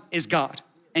Son is God,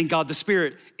 and God the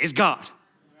Spirit is God.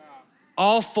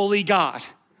 All fully God.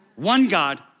 One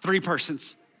God, three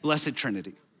persons, blessed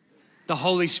Trinity. The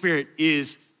Holy Spirit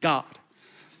is God.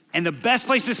 And the best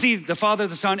place to see the Father,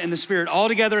 the Son, and the Spirit all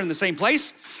together in the same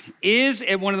place is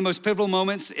at one of the most pivotal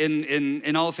moments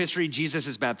in all of history,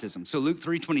 Jesus' baptism. So Luke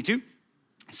 3:22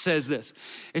 says this.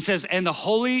 It says, and the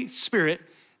Holy Spirit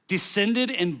descended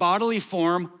in bodily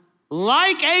form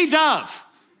like a dove.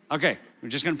 Okay, we're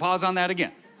just gonna pause on that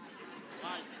again.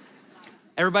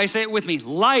 Everybody say it with me,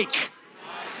 like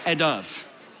a dove.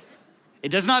 It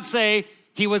does not say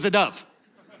he was a dove.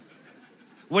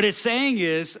 What it's saying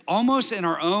is, almost in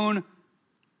our own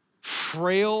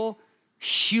frail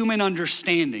human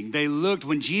understanding, they looked,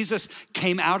 when Jesus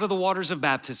came out of the waters of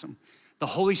baptism, the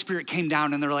Holy Spirit came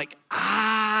down and they're like,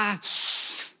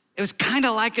 it was kind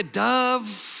of like a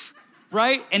dove,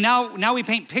 right? And now we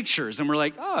paint pictures and we're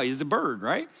like, oh, he's a bird,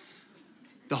 right?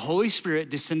 The Holy Spirit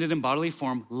descended in bodily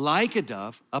form like a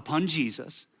dove upon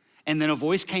Jesus. And then a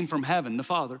voice came from heaven, the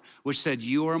Father, which said,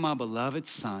 you are my beloved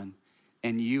Son,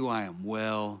 and you I am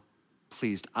well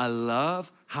pleased. I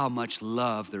love how much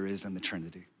love there is in the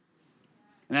Trinity.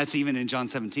 And that's even in John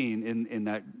 17,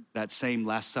 in that same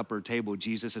Last Supper table,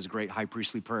 Jesus' great high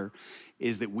priestly prayer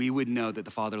is that we would know that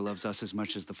the Father loves us as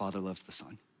much as the Father loves the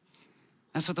Son.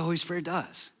 That's what the Holy Spirit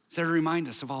does. It's there to remind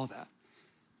us of all that.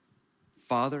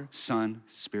 Father, Son,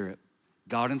 Spirit,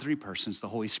 God in three persons, the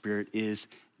Holy Spirit is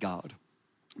God.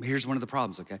 But here's one of the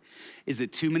problems, okay, is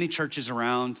that too many churches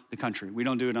around the country, we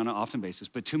don't do it on an often basis,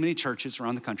 but too many churches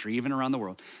around the country, even around the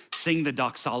world, sing the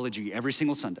doxology every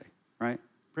single Sunday, right?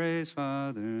 Praise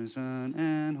Father, Son,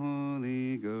 and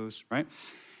Holy Ghost, right?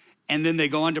 And then they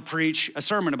go on to preach a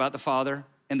sermon about the Father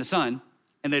and the Son,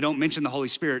 and they don't mention the Holy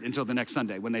Spirit until the next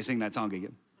Sunday when they sing that song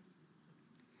again.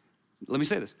 Let me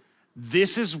say this.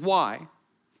 This is why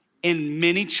in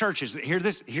many churches, hear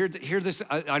this,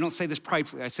 I don't say this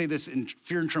pridefully, I say this in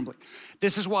fear and trembling.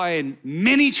 This is why in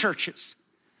many churches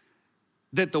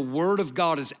that the word of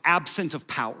God is absent of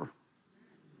power.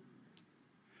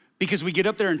 Because we get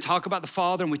up there and talk about the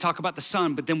Father and we talk about the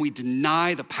Son, but then we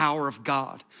deny the power of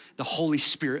God, the Holy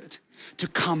Spirit, to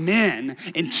come in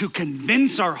and to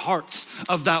convince our hearts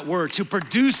of that word, to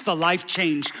produce the life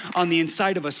change on the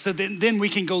inside of us so that then we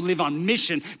can go live on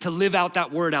mission to live out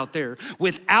that word out there.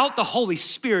 Without the Holy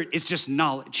Spirit, it's just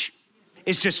knowledge.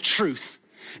 It's just truth.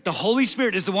 The Holy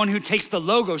Spirit is the one who takes the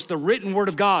logos, the written word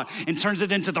of God, and turns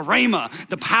it into the rhema,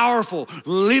 the powerful,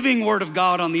 living word of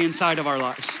God on the inside of our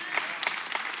lives.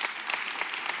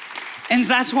 And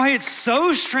that's why it's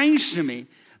so strange to me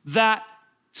that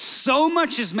so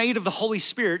much is made of the Holy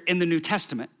Spirit in the New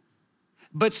Testament,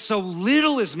 but so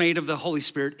little is made of the Holy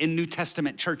Spirit in New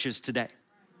Testament churches today.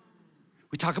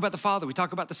 We talk about the Father, we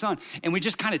talk about the Son, and we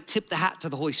just kind of tip the hat to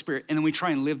the Holy Spirit, and then we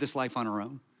try and live this life on our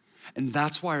own. And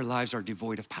that's why our lives are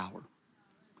devoid of power,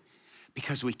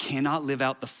 because we cannot live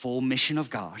out the full mission of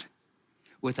God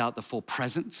without the full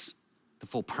presence, the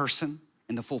full person,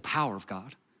 and the full power of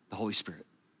God, the Holy Spirit.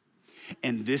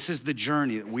 And this is the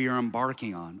journey that we are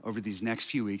embarking on over these next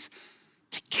few weeks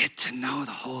to get to know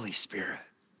the Holy Spirit.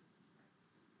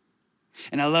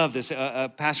 And I love this.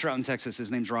 A pastor out in Texas, his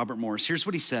name's Robert Morris. Here's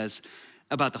what he says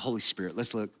about the Holy Spirit.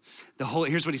 Let's look.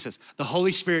 Here's what he says. The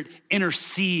Holy Spirit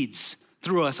intercedes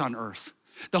through us on earth.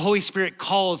 The Holy Spirit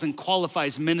calls and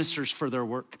qualifies ministers for their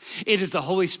work. It is the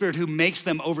Holy Spirit who makes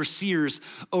them overseers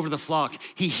over the flock.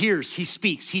 He hears, he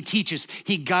speaks, he teaches,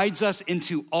 he guides us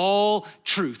into all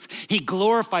truth. He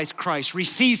glorifies Christ,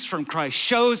 receives from Christ,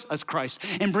 shows us Christ,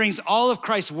 and brings all of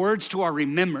Christ's words to our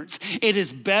remembrance. It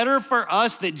is better for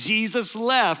us that Jesus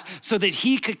left so that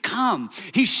he could come.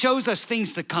 He shows us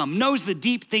things to come, knows the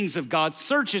deep things of God,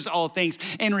 searches all things,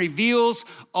 and reveals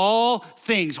all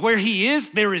things. Where he is,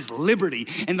 there is liberty.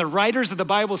 And the writers of the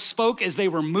Bible spoke as they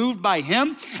were moved by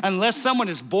him. Unless someone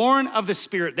is born of the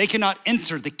Spirit, they cannot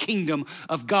enter the kingdom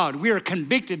of God. We are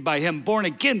convicted by him, born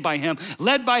again by him,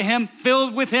 led by him,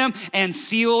 filled with him, and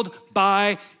sealed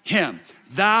by him.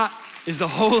 That is the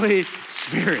Holy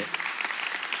Spirit.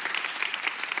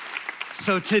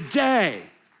 So today,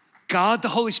 God, the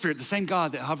Holy Spirit, the same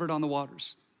God that hovered on the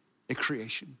waters at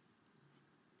creation,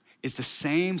 is the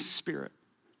same Spirit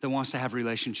that wants to have a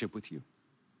relationship with you.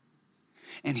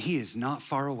 And he is not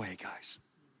far away, guys.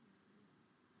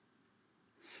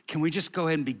 Can we just go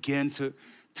ahead and begin to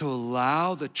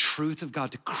allow the truth of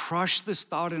God to crush this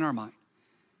thought in our mind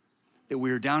that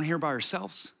we are down here by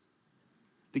ourselves,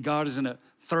 that God is in a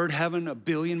third heaven, a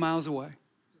billion miles away?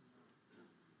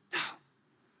 No,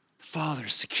 the Father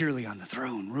is securely on the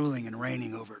throne, ruling and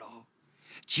reigning over it all.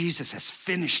 Jesus has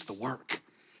finished the work,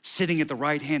 sitting at the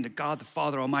right hand of God, the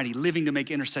Father Almighty, living to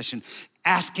make intercession,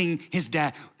 asking his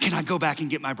dad, can I go back and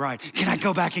get my bride? Can I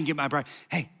go back and get my bride?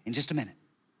 Hey, in just a minute.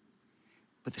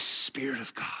 But the Spirit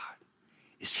of God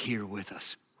is here with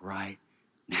us right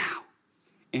now.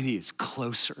 And he is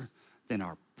closer than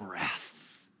our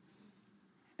breath.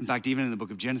 In fact, even in the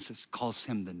book of Genesis, it calls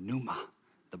him the pneuma,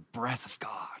 the breath of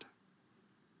God.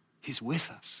 He's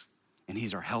with us, and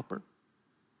he's our helper,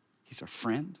 he's our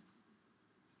friend,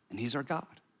 and he's our God.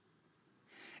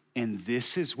 And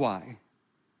this is why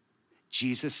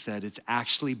Jesus said, it's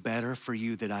actually better for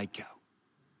you that I go.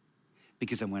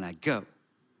 Because when I go,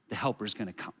 the helper's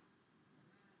gonna come.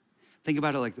 Think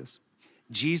about it like this.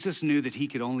 Jesus knew that he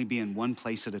could only be in one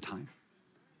place at a time.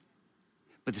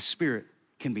 But the Spirit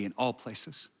can be in all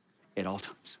places at all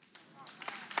times.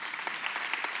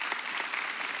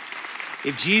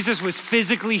 If Jesus was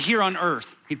physically here on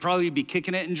earth, he'd probably be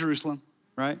kicking it in Jerusalem,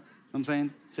 right? You know what I'm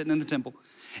saying? Sitting in the temple.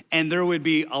 And there would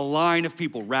be a line of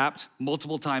people wrapped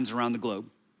multiple times around the globe,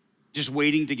 just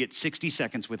waiting to get 60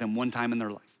 seconds with him one time in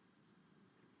their life.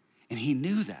 And he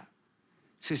knew that.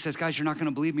 So he says, guys, you're not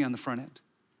gonna believe me on the front end.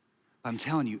 But I'm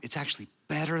telling you, it's actually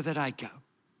better that I go,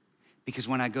 because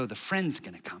when I go, the friend's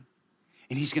gonna come,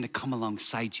 and he's gonna come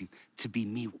alongside you to be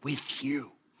me with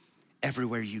you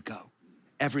everywhere you go.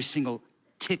 Every single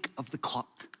tick of the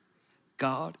clock,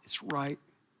 God is right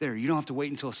there. You don't have to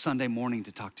wait until a Sunday morning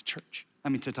to talk to church.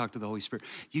 To talk to the Holy Spirit.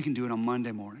 You can do it on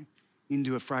Monday morning. You can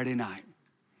do it Friday night.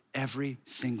 Every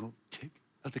single tick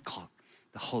of the clock,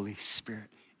 the Holy Spirit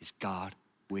is God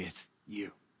with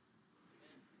you.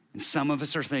 And some of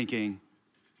us are thinking,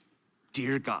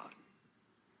 dear God,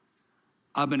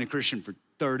 I've been a Christian for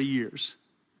 30 years,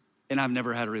 and I've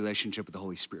never had a relationship with the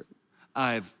Holy Spirit.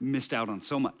 I've missed out on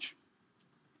so much.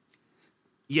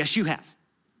 Yes, you have.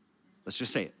 Let's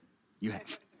just say it. You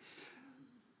have.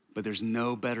 But there's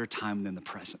no better time than the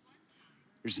present.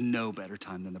 There's no better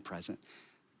time than the present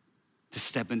to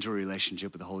step into a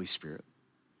relationship with the Holy Spirit.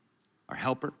 Our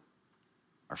helper,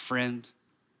 our friend,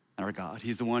 and our God.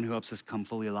 He's the one who helps us come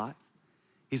fully alive.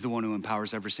 He's the one who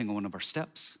empowers every single one of our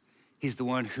steps. He's the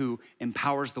one who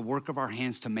empowers the work of our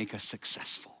hands to make us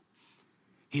successful.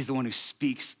 He's the one who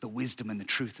speaks the wisdom and the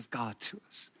truth of God to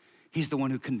us. He's the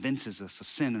one who convinces us of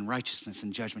sin and righteousness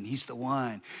and judgment. He's the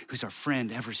one who's our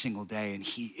friend every single day, and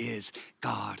he is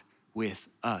God with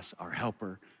us, our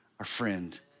helper, our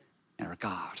friend, and our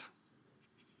God.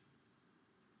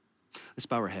 Let's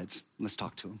bow our heads and let's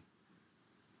talk to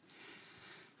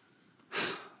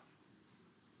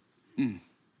him.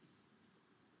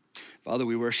 Father,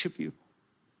 we worship you.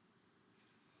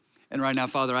 And right now,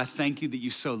 Father, I thank you that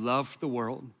you so loved the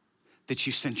world that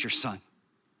you sent your Son.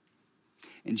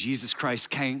 And Jesus Christ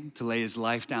came to lay his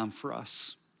life down for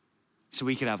us so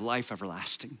we could have life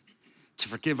everlasting, to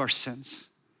forgive our sins,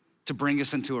 to bring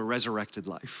us into a resurrected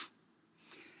life.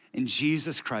 In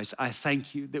Jesus Christ, I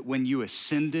thank you that when you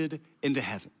ascended into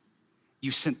heaven, you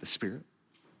sent the Spirit,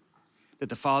 that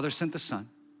the Father sent the Son,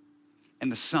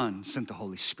 and the Son sent the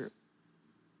Holy Spirit.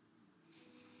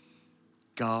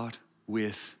 God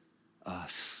with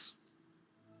us.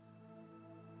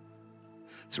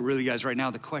 So really, guys, right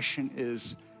now the question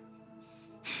is,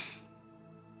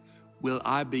 will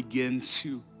I begin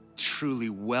to truly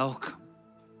welcome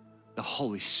the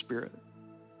Holy Spirit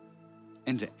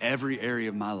into every area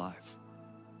of my life?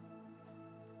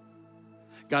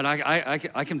 God,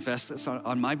 I confess this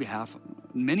on my behalf,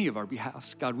 on many of our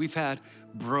behalfs. God, we've had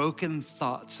broken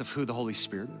thoughts of who the Holy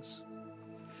Spirit is.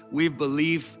 We've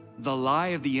believed the lie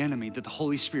of the enemy that the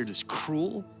Holy Spirit is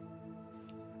cruel,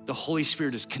 the Holy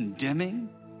Spirit is condemning,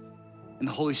 and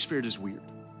the Holy Spirit is weird.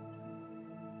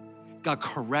 God,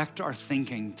 correct our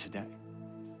thinking today.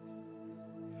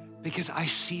 Because I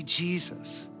see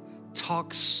Jesus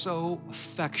talk so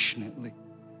affectionately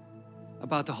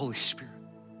about the Holy Spirit.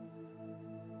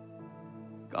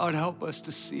 God, help us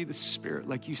to see the Spirit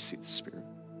like you see the Spirit.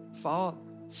 Father,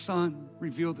 Son,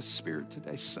 reveal the Spirit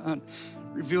today. Son,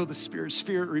 reveal the Spirit.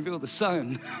 Spirit, reveal the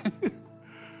Son.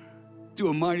 Do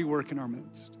a mighty work in our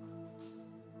midst.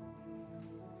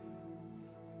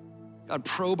 God,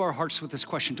 probe our hearts with this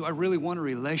question. Do I really want a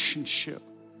relationship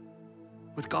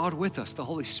with God with us, the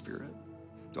Holy Spirit?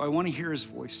 Do I want to hear his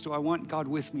voice? Do I want God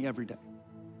with me every day?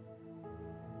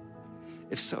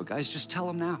 If so, guys, just tell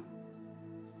him now.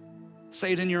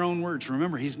 Say it in your own words.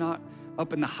 Remember, he's not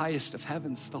up in the highest of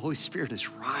heavens. The Holy Spirit is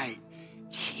right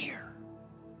here.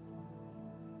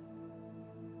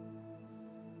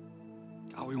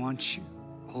 God, we want you.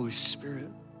 Holy Spirit,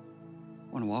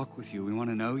 we want to walk with you. We want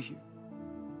to know you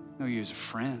as a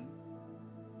friend,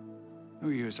 know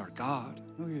you as our God,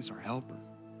 know you as our helper.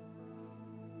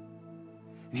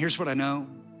 And here's what I know.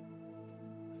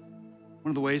 One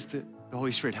of the ways that the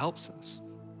Holy Spirit helps us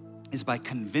is by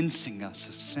convincing us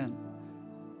of sin.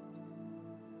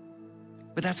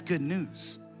 But that's good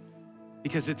news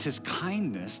because it's his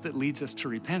kindness that leads us to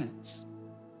repentance.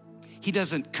 He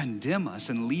doesn't condemn us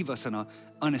and leave us in an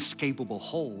unescapable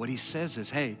hole. What he says is,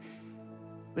 hey,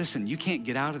 listen, you can't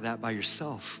get out of that by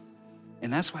yourself.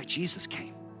 And that's why Jesus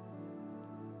came.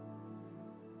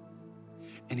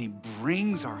 And he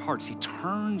brings our hearts, he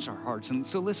turns our hearts. And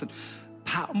so listen,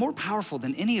 more powerful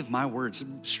than any of my words,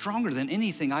 stronger than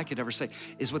anything I could ever say,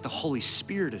 is what the Holy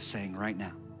Spirit is saying right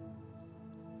now.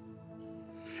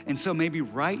 And so maybe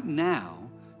right now,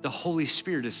 the Holy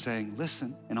Spirit is saying,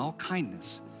 listen, in all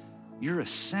kindness, you're a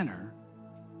sinner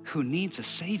who needs a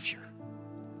Savior.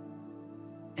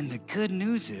 And the good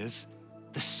news is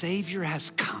the Savior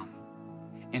has come,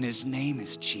 and his name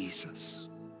is Jesus.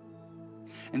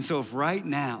 And so if right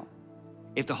now,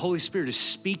 if the Holy Spirit is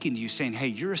speaking to you saying, hey,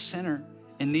 you're a sinner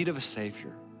in need of a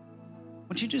Savior, why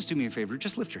don't you just do me a favor?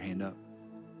 Just lift your hand up.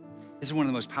 This is one of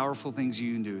the most powerful things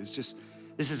you can do.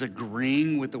 This is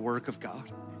agreeing with the work of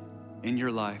God in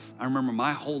your life. I remember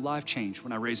my whole life changed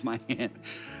when I raised my hand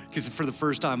because for the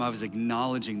first time I was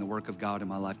acknowledging the work of God in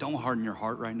my life. Don't harden your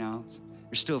heart right now.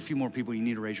 There's still a few more people you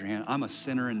need to raise your hand. I'm a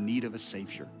sinner in need of a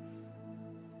Savior.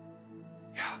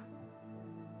 Yeah.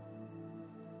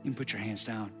 You can put your hands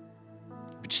down.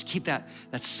 But just keep that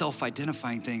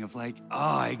self-identifying thing of like, oh,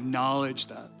 I acknowledge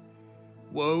that.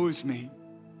 Woe is me.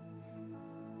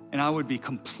 And I would be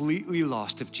completely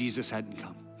lost if Jesus hadn't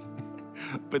come.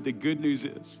 But the good news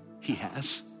is he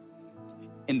has.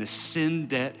 And the sin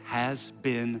debt has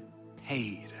been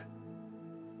paid.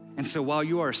 And so while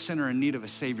you are a sinner in need of a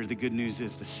Savior, the good news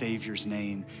is the Savior's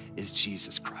name is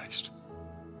Jesus Christ.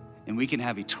 And we can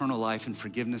have eternal life and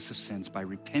forgiveness of sins by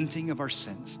repenting of our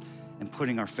sins and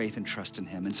putting our faith and trust in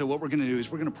him. And so what we're gonna do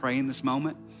is we're gonna pray in this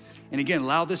moment. And again,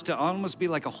 allow this to almost be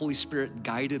like a Holy Spirit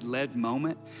guided, led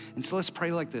moment. And so let's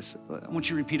pray like this. I want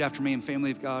you to repeat after me, and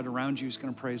family of God around you is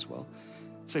gonna pray as well.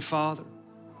 Say, Father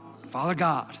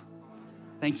God,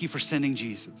 thank you for sending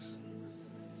Jesus.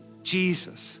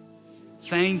 Jesus,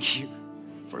 thank you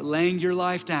for laying your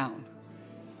life down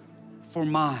for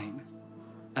mine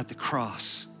at the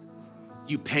cross.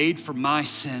 You paid for my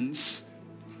sins.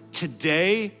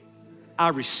 Today, I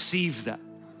receive that.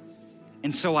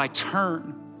 And so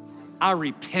I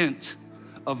repent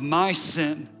of my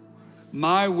sin,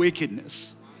 my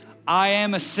wickedness. I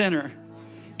am a sinner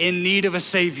in need of a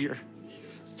Savior.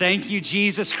 Thank you,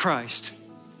 Jesus Christ.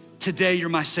 Today, you're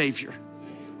my Savior.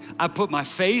 I put my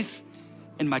faith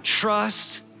and my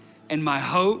trust and my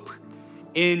hope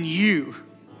in you.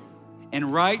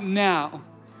 And right now,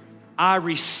 I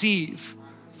receive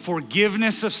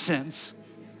forgiveness of sins,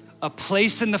 a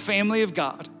place in the family of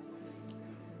God,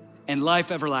 and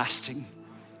life everlasting.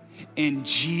 In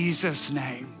Jesus'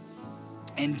 name,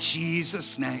 in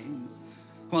Jesus' name.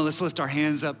 Come on, let's lift our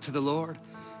hands up to the Lord.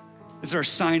 This is our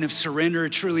sign of surrender.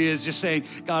 It truly is just saying,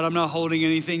 God, I'm not holding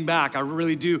anything back. I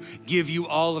really do give you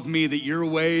all of me, that your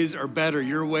ways are better,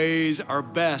 your ways are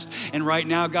best. And right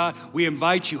now, God, we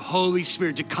invite you, Holy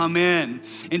Spirit, to come in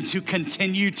and to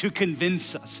continue to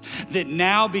convince us that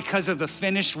now, because of the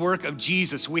finished work of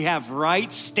Jesus, we have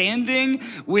right standing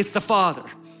with the Father.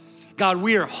 God,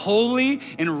 we are holy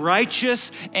and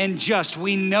righteous and just.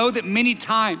 We know that many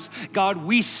times, God,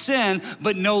 we sin,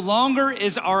 but no longer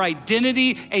is our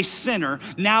identity a sinner.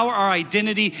 Now our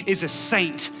identity is a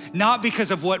saint, not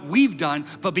because of what we've done,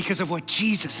 but because of what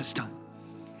Jesus has done.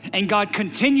 And God,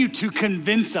 continue to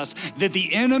convince us that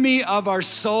the enemy of our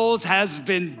souls has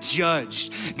been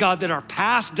judged. God, that our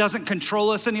past doesn't control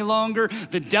us any longer.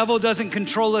 The devil doesn't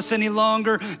control us any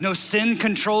longer. No sin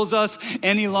controls us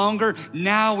any longer.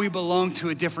 Now we belong to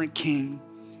a different king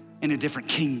and a different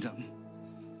kingdom.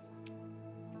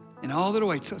 And all that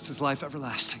awaits us is life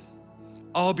everlasting.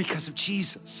 all because of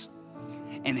Jesus.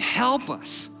 And help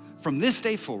us from this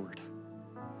day forward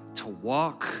to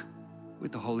walk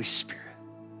with the Holy Spirit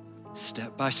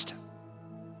step by step.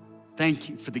 Thank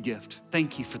you for the gift.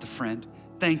 Thank you for the friend.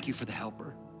 Thank you for the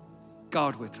helper.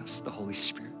 God with us, the Holy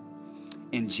Spirit.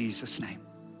 In Jesus' name.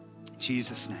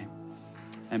 Jesus' name.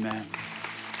 Amen.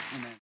 Amen.